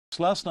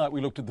Last night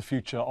we looked at the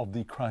future of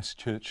the Christ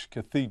Church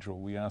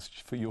Cathedral. We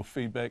asked for your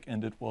feedback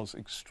and it was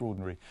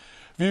extraordinary.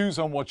 Views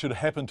on what should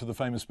happen to the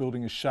famous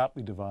building is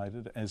sharply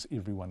divided, as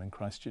everyone in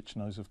Christchurch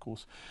knows, of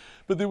course.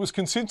 But there was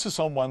consensus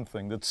on one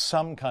thing, that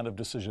some kind of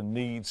decision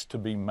needs to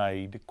be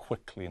made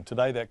quickly. And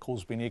today that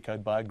call's been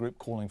echoed by a group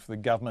calling for the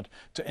government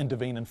to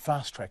intervene and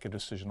fast-track a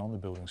decision on the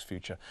building's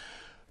future.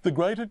 The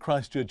Greater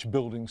Christchurch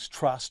Buildings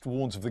Trust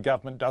warns if the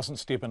government doesn't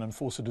step in and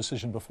force a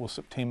decision before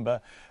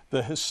September,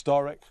 the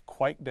historic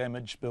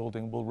quake-damaged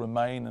building will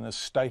remain in a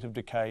state of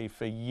decay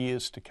for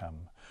years to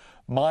come.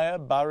 Maya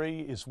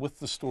Burry is with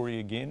the story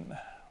again.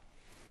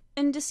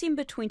 In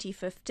December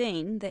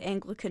 2015, the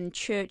Anglican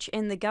Church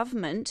and the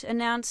government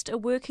announced a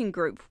working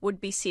group would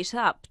be set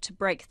up to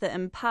break the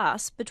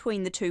impasse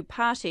between the two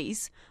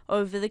parties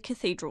over the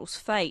cathedral's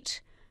fate.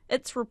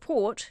 Its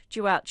report,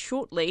 due out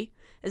shortly,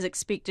 is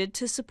expected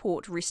to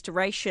support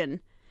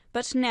restoration.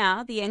 But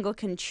now the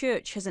Anglican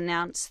Church has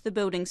announced the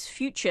building's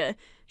future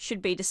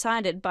should be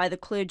decided by the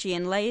clergy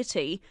and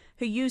laity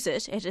who use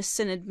it at a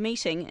synod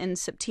meeting in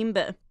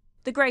September.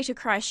 The Greater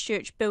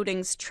Christchurch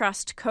Buildings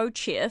Trust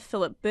co-chair,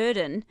 Philip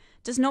Burden,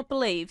 does not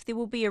believe there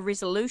will be a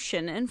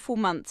resolution in 4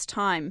 months'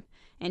 time,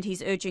 and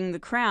he's urging the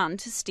Crown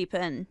to step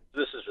in.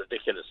 This is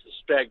ridiculous.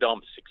 It's dragged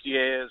on for 6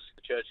 years.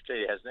 The Church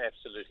clearly has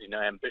absolutely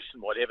no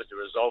ambition whatever to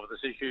resolve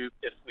this issue.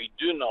 If we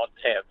do not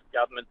have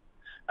government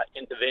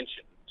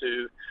intervention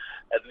to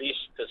at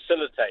least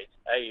facilitate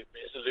a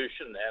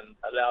resolution and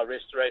allow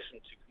restoration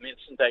to commence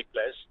and take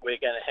place, we're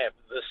going to have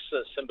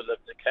this symbol of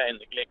decay and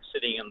neglect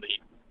sitting in the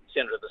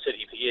centre of the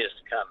city for years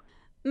to come.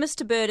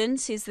 Mr Burden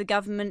says the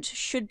government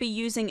should be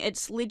using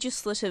its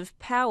legislative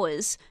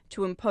powers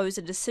to impose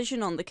a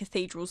decision on the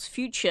cathedral's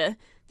future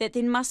that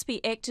then must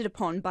be acted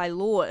upon by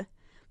law.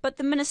 But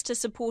the minister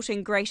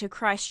supporting Greater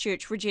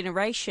Christchurch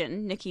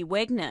Regeneration, Nikki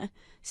Wagner,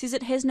 says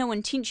it has no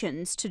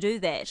intentions to do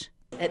that.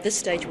 At this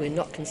stage, we're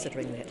not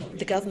considering that.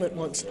 The government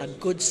wants a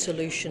good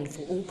solution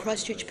for all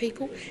Christchurch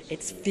people.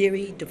 It's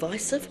very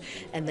divisive,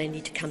 and they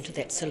need to come to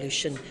that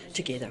solution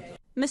together.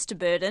 Mr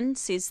Burden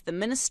says the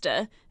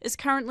minister is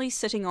currently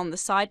sitting on the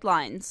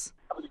sidelines.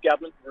 The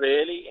government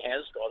really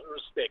has got to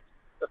respect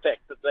the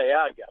fact that they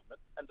are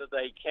government and that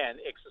they can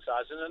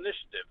exercise an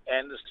initiative.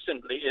 And this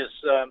simply is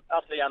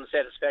utterly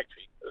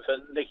unsatisfactory for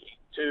Nikki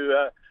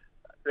to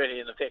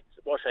really, in effect,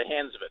 wash her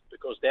hands of it,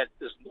 because that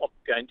is not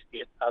going to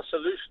get a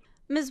solution.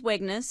 Ms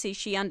Wagner says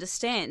she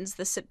understands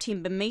the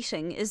September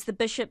meeting is the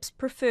bishop's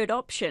preferred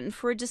option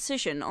for a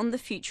decision on the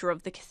future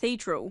of the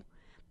cathedral.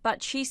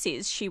 But she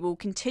says she will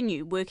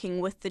continue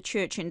working with the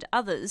church and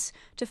others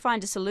to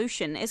find a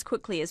solution as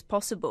quickly as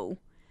possible.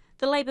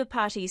 The Labour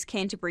Party's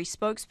Canterbury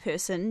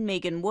spokesperson,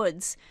 Megan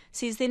Woods,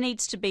 says there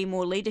needs to be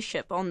more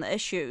leadership on the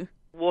issue.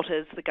 What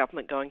is the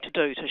government going to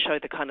do to show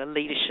the kind of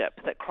leadership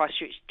that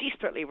Christchurch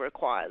desperately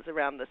requires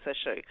around this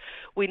issue?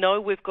 We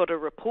know we've got a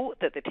report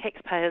that the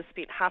taxpayers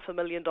spent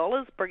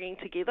 $500,000 bringing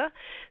together.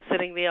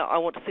 Sitting there, I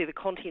want to see the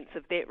contents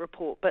of that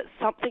report, but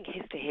something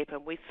has to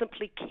happen. We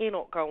simply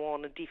cannot go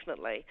on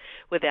indefinitely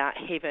without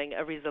having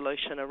a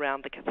resolution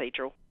around the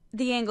cathedral.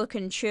 The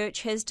Anglican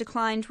Church has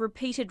declined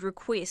repeated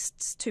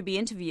requests to be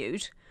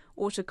interviewed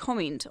or to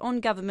comment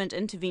on government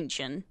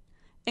intervention.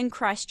 In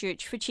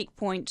Christchurch for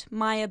Checkpoint,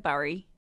 Maya Burry.